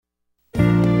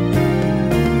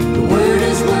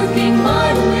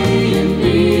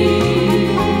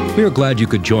We are glad you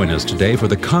could join us today for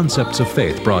the Concepts of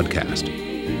Faith broadcast.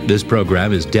 This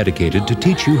program is dedicated to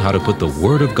teach you how to put the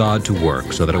Word of God to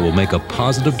work so that it will make a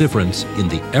positive difference in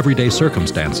the everyday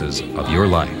circumstances of your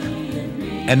life.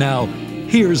 And now,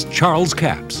 here's Charles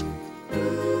Capps.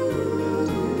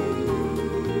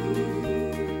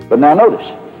 But now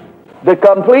notice, the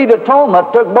complete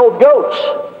atonement took both goats.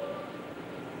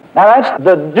 Now that's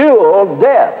the dual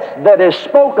death that is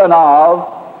spoken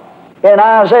of in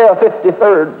Isaiah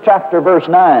 53rd chapter verse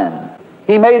 9.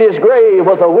 He made his grave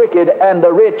with the wicked and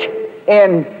the rich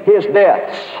in his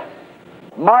deaths.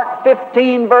 Mark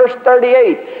 15 verse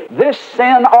 38. This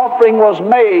sin offering was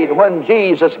made when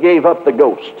Jesus gave up the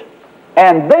ghost.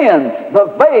 And then the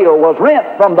veil was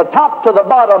rent from the top to the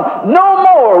bottom. No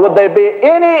more would there be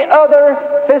any other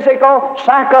physical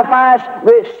sacrifice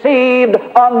received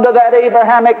under that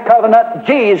Abrahamic covenant.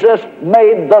 Jesus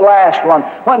made the last one.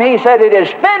 When he said it is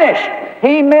finished,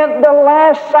 he meant the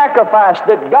last sacrifice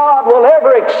that God will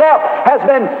ever accept has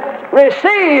been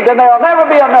received, and there will never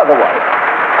be another one.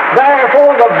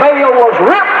 Therefore the veil was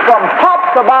ripped from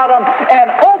top to bottom and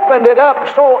opened it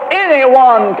up so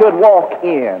anyone could walk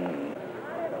in.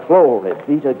 Glory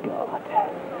be to God.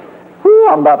 Whew,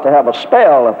 I'm about to have a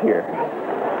spell up here.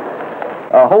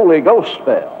 A Holy Ghost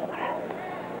spell.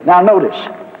 Now notice.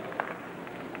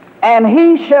 And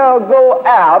he shall go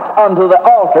out unto the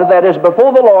altar that is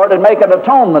before the Lord and make an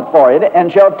atonement for it,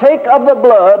 and shall take of the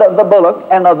blood of the bullock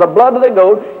and of the blood of the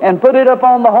goat, and put it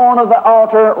upon the horn of the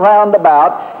altar round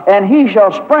about, and he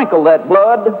shall sprinkle that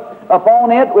blood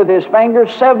upon it with his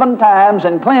fingers 7 times,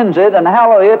 and cleanse it, and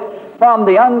hallow it from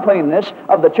the uncleanness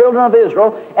of the children of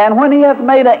Israel. And when he hath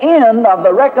made an end of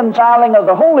the reconciling of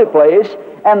the holy place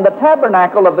and the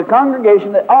tabernacle of the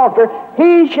congregation, the altar,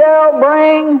 he shall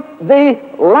bring the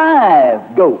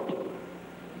live goat.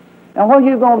 Now what are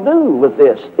you going to do with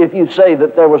this if you say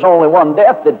that there was only one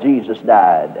death that Jesus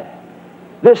died?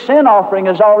 This sin offering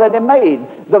is already made.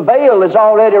 The veil is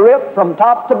already ripped from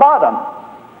top to bottom.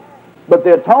 But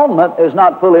the atonement is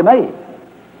not fully made.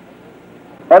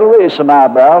 That'll raise some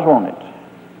eyebrows, won't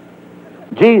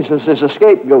it? Jesus is a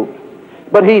scapegoat.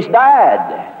 But he's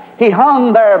died. He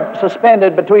hung there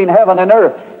suspended between heaven and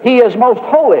earth. He is most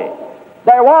holy.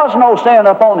 There was no sin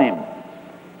upon him.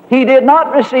 He did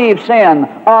not receive sin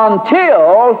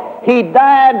until he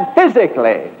died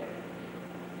physically.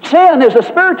 Sin is a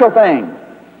spiritual thing.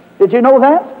 Did you know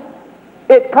that?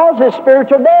 It causes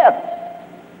spiritual death.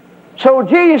 So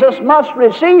Jesus must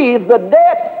receive the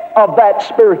death of that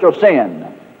spiritual sin.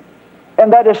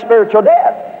 And that is spiritual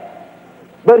death.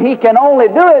 But he can only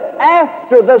do it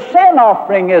after the sin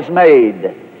offering is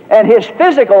made. And his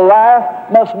physical life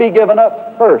must be given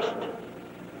up first.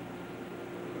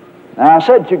 Now I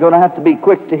said you're going to have to be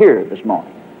quick to hear it this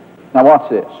morning. Now watch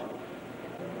this.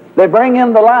 They bring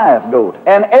in the live goat,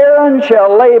 and Aaron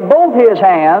shall lay both his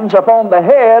hands upon the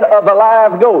head of the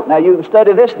live goat. Now you can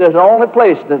study this. There's the only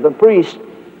place that the priest,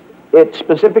 it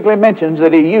specifically mentions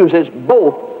that he uses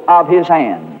both of his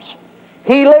hands.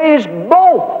 He lays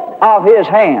both of his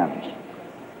hands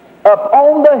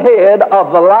upon the head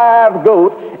of the live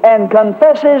goat and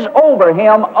confesses over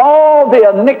him all the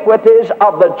iniquities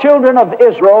of the children of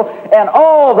Israel and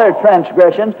all their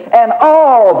transgressions and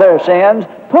all their sins,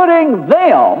 putting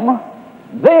them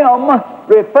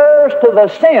refers to the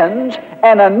sins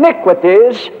and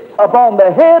iniquities upon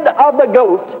the head of the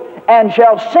goat, and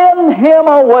shall send him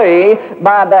away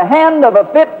by the hand of a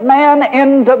fit man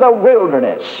into the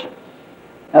wilderness.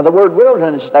 Now the word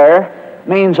wilderness there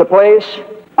means a place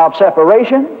of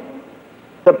separation,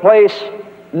 the place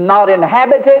not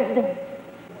inhabited,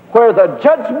 where the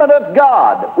judgment of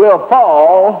God will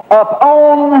fall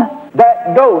upon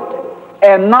that goat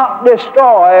and not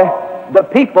destroy the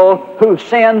people whose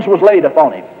sins was laid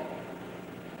upon him.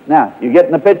 Now, you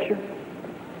getting the picture?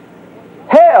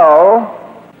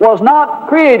 Hell was not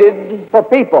created for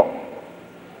people.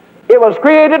 It was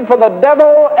created for the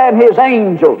devil and his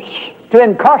angels, to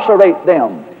incarcerate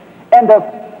them and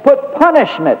to put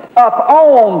punishment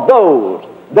upon those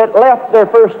that left their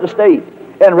first estate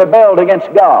and rebelled against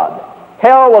God.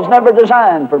 Hell was never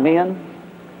designed for men.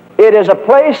 It is a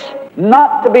place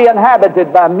not to be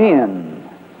inhabited by men.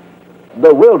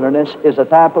 The wilderness is a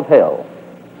type of hell.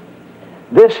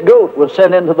 This goat was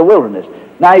sent into the wilderness.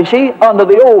 Now you see, under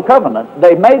the old covenant,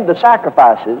 they made the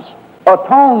sacrifices,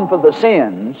 atoned for the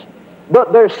sins,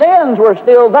 but their sins were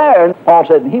still there. Paul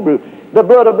said in Hebrew, the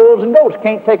blood of bulls and goats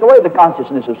can't take away the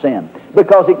consciousness of sin,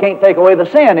 because it can't take away the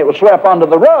sin. It was swept under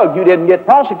the rug. You didn't get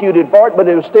prosecuted for it, but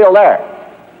it was still there.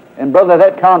 And brother,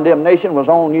 that condemnation was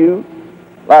on you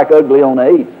like ugly on the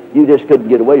 8th. You just couldn't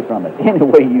get away from it. Any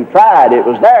way you tried, it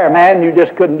was there, man. You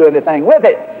just couldn't do anything with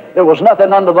it. There was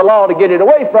nothing under the law to get it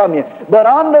away from you. But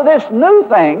under this new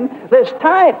thing, this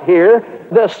type here,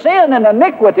 the sin and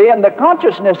iniquity and the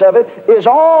consciousness of it is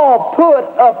all put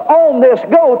up on this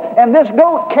goat, and this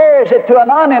goat carries it to an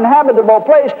uninhabitable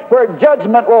place where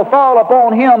judgment will fall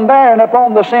upon him there and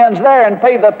upon the sins there and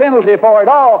pay the penalty for it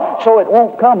all, so it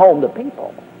won't come on the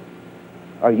people.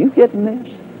 Are you getting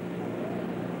this?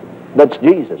 That's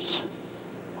Jesus.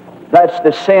 That's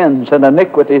the sins and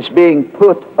iniquities being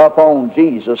put upon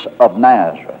Jesus of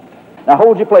Nazareth. Now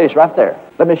hold your place right there.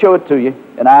 Let me show it to you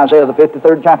in Isaiah the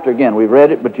 53rd chapter again. We've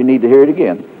read it, but you need to hear it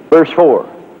again. Verse 4.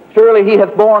 Surely he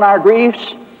hath borne our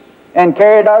griefs and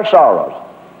carried our sorrows.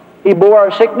 He bore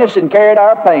our sickness and carried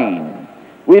our pain.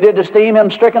 We did esteem him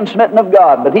stricken, smitten of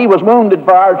God, but he was wounded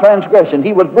for our transgression.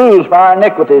 He was bruised for our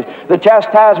iniquities. The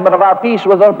chastisement of our peace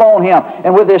was upon him,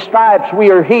 and with his stripes we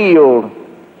are healed.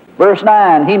 Verse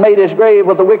 9, he made his grave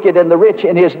with the wicked and the rich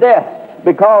in his death,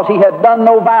 because he had done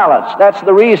no violence. That's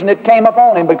the reason it came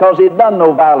upon him, because he had done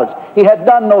no violence. He had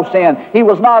done no sin. He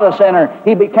was not a sinner.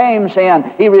 He became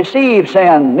sin. He received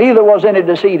sin. Neither was any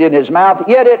deceit in his mouth.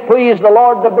 Yet it pleased the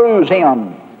Lord to bruise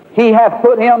him. He hath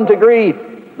put him to grief.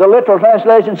 The literal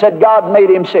translation said God made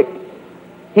him sick.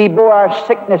 He bore our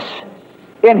sickness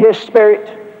in his spirit.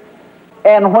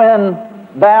 And when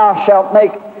thou shalt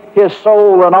make his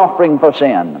soul an offering for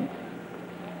sin,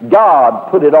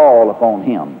 God put it all upon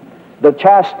him. The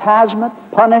chastisement,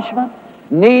 punishment,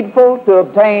 needful to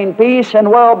obtain peace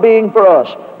and well-being for us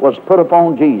was put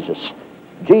upon Jesus.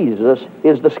 Jesus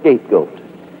is the scapegoat.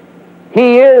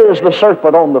 He is the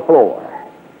serpent on the floor.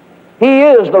 He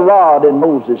is the rod in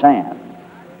Moses' hand.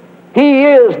 He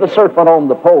is the serpent on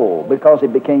the pole because he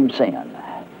became sin.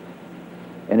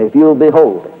 And if you'll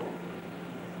behold it,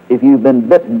 if you've been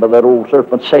bitten by that old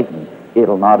serpent Satan,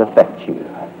 it'll not affect you.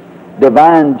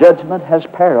 Divine judgment has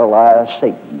paralyzed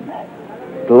Satan.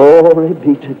 Glory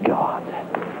be to God.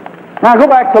 Now go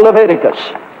back to Leviticus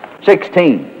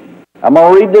 16. I'm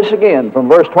going to read this again from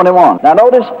verse 21. Now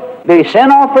notice, the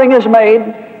sin offering is made,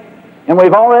 and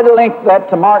we've already linked that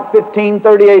to Mark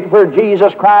 15:38, where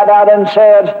Jesus cried out and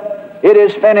said, "It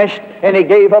is finished," and he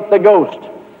gave up the ghost.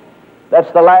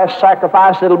 That's the last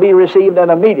sacrifice that will be received,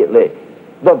 and immediately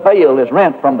the veil is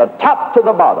rent from the top to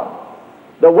the bottom.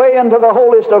 The way into the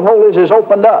holiest of holies is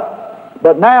opened up.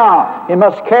 But now he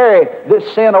must carry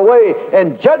this sin away,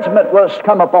 and judgment must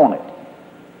come upon it.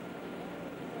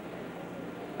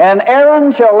 And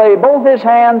Aaron shall lay both his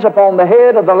hands upon the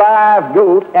head of the live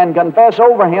goat and confess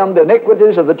over him the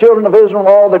iniquities of the children of Israel,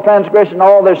 all their transgression,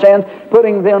 all their sins,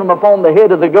 putting them upon the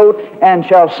head of the goat, and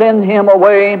shall send him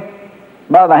away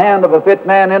by the hand of a fit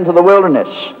man into the wilderness.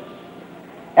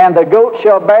 And the goat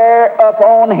shall bear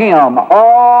upon him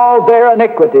all their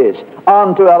iniquities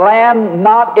unto a land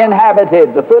not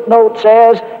inhabited. The footnote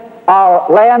says, a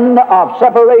land of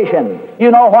separation.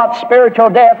 You know what spiritual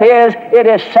death is? It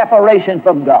is separation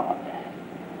from God.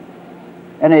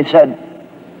 And he said,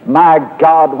 "My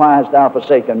God, why hast thou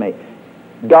forsaken me?"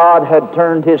 God had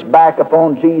turned his back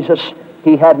upon Jesus.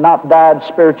 He had not died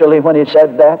spiritually when he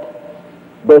said that.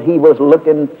 But he was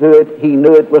looking to it. He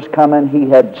knew it was coming. He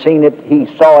had seen it. He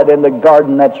saw it in the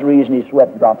garden. That's the reason he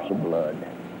sweat drops of blood.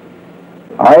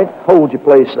 All right, hold your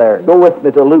place there. Go with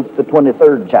me to Luke, the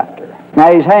 23rd chapter.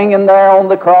 Now he's hanging there on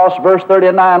the cross, verse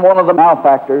 39, one of the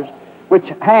malefactors, which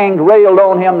hanged, railed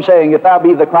on him, saying, "If thou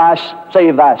be the Christ,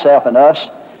 save thyself and us."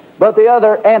 But the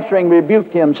other answering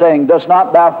rebuked him, saying, "Dost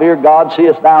not thou fear God?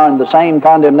 Seest thou in the same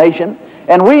condemnation?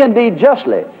 And we indeed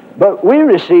justly, but we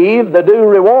receive the due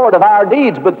reward of our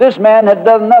deeds. But this man had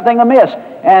done nothing amiss."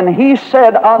 And he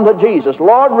said unto Jesus,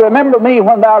 "Lord, remember me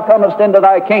when thou comest into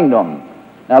thy kingdom."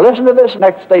 Now listen to this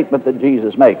next statement that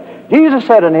Jesus makes. Jesus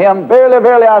said unto him, "Verily,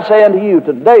 verily, I say unto you,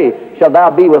 today shalt thou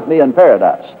be with me in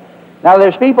paradise." Now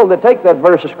there's people that take that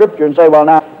verse of Scripture and say, well,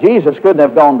 now, Jesus couldn't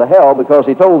have gone to hell because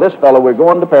he told this fellow, "We're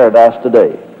going to paradise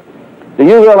today." Do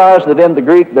you realize that in the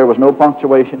Greek there was no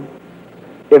punctuation?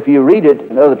 If you read it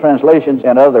in other translations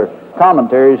and other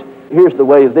commentaries, here's the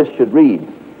way this should read.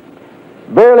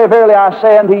 "Verily, verily, I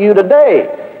say unto you, today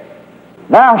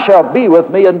thou shalt be with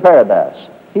me in paradise."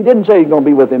 He didn't say you're going to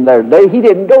be with him there today. He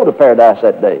didn't go to paradise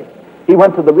that day. He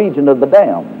went to the region of the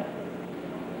damned.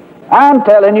 I'm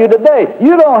telling you today,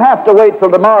 you don't have to wait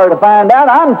till tomorrow to find out.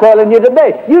 I'm telling you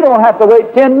today, you don't have to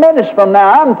wait 10 minutes from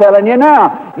now. I'm telling you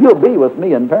now, you'll be with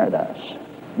me in paradise.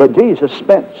 But Jesus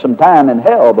spent some time in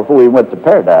hell before he went to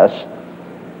paradise.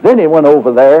 Then he went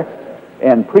over there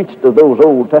and preached to those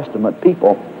Old Testament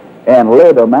people and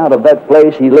led them out of that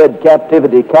place. He led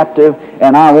captivity captive,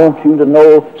 and I want you to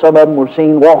know some of them were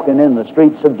seen walking in the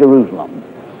streets of Jerusalem.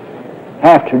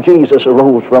 after Jesus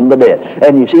arose from the dead.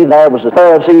 And you see, there was the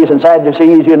Pharisees and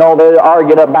Sadducees, they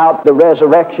argued about the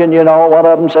resurrection, One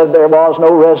of them said there was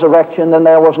no resurrection and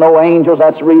there was no angels.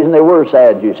 That's the reason they were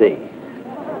sad, you see.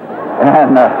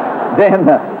 And then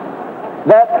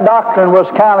that doctrine was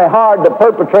kind of hard to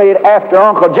perpetrate after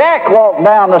Uncle Jack walked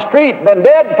down the street, been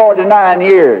dead 49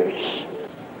 years.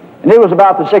 And it was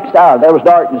about the 6th hour. There was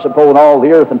darkness upon all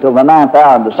the earth until the 9th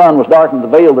hour, and the sun was darkened, the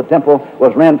veil of the temple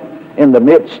was rent in the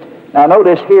midst. Now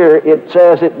notice here, it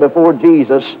says it before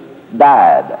Jesus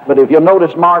died. But if you'll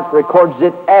notice, Mark records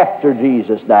it after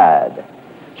Jesus died.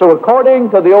 So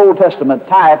according to the Old Testament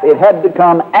type, it had to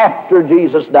come after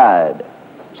Jesus died.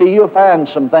 See, you'll find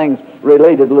some things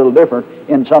related a little different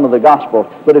in some of the Gospels.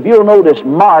 But if you'll notice,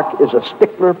 Mark is a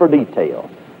stickler for detail.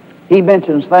 He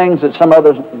mentions things that some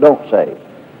others don't say.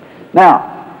 Now,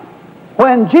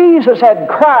 when Jesus had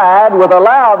cried with a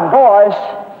loud voice,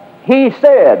 he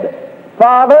said,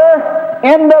 Father,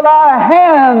 into thy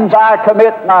hands I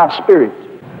commit my spirit.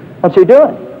 What's he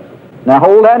doing? Now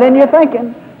hold that in your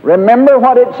thinking. Remember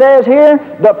what it says here?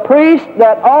 The priest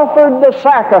that offered the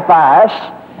sacrifice,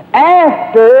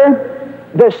 after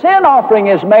the sin offering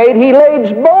is made, he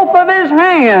lays both of his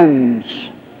hands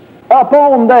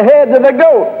upon the head of the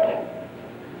goat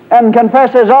and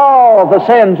confesses all the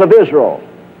sins of Israel.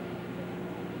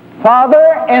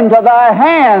 Father, into thy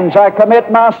hands I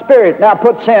commit my spirit. Now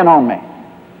put sin on me.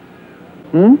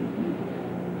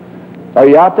 Are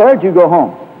you out there? Or did you go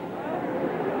home?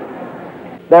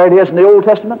 There it is in the Old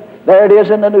Testament. There it is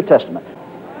in the New Testament.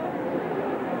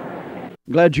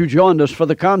 Glad you joined us for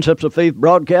the Concepts of Faith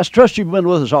broadcast. Trust you've been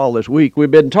with us all this week.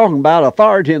 We've been talking about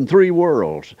authority in 3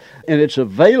 worlds, and it's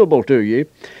available to you.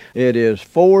 It is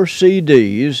 4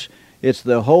 CDs. It's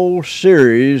the whole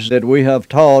series that we have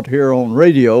taught here on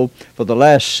radio for the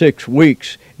last 6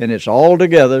 weeks, and it's all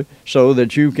together so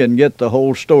that you can get the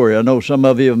whole story. I know some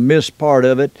of you have missed part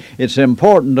of it. It's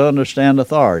important to understand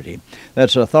authority.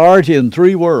 That's Authority in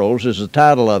 3 Worlds is the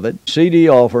title of it. CD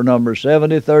offer number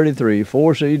 7033,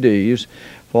 4 CDs,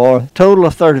 for a total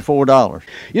of $34.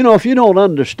 If you don't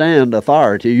understand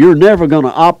authority, you're never going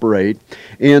to operate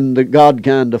in the God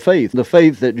kind of faith, the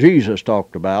faith that Jesus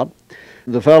talked about.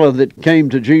 The fellow that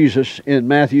came to Jesus in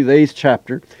Matthew, the 8th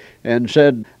chapter, and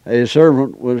said his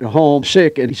servant was home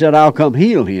sick, and he said, I'll come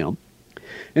heal him.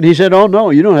 And he said, oh,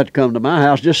 no, you don't have to come to my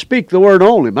house. Just speak the word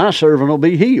only. My servant will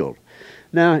be healed.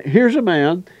 Now, here's a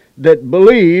man that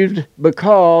believed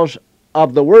because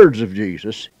of the words of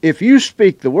Jesus. If you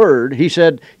speak the word, he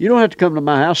said, you don't have to come to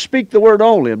my house. Speak the word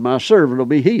only, and my servant will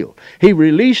be healed. He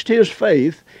released his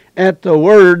faith at the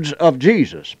words of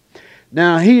Jesus.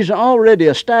 Now, he's already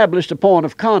established a point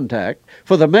of contact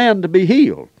for the man to be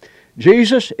healed.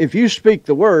 Jesus, if you speak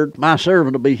the word, my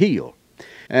servant will be healed.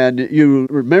 And you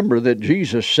remember that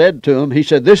Jesus said to him, he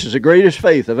said, this is the greatest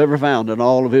faith I've ever found in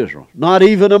all of Israel. Not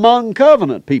even among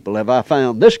covenant people have I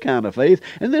found this kind of faith.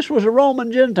 And this was a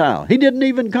Roman Gentile. He didn't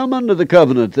even come under the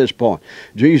covenant at this point.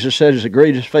 Jesus said it's the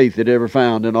greatest faith that ever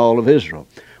found in all of Israel.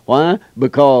 Why?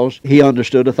 Because he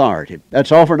understood authority.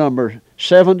 That's offer number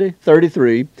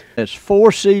 7033. It's 4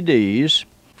 CDs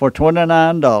for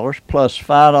 $29 plus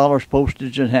 $5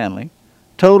 postage and handling.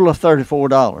 Total of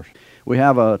 $34. We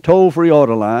have a toll-free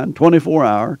order line,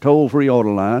 24-hour toll-free order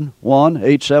line,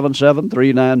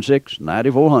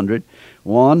 1-877-396-9400,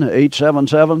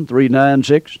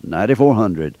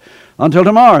 1-877-396-9400. Until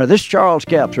tomorrow, this Charles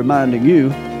Capps reminding you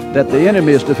that the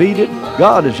enemy is defeated,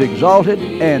 God is exalted,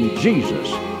 and Jesus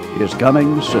is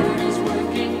coming soon.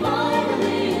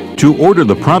 To order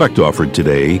the product offered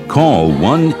today, call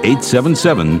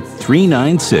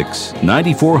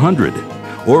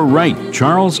 1-877-396-9400 or write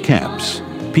Charles Capps,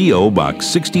 P.O. Box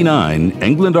 69,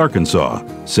 England, Arkansas,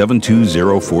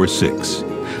 72046.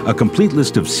 A complete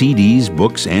list of CDs,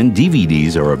 books, and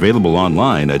DVDs are available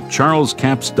online at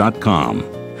charlescapps.com.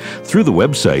 Through the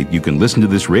website, you can listen to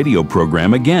this radio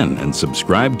program again and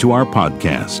subscribe to our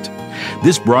podcast.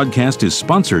 This broadcast is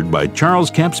sponsored by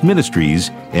Charles Capps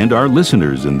Ministries and our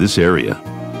listeners in this area.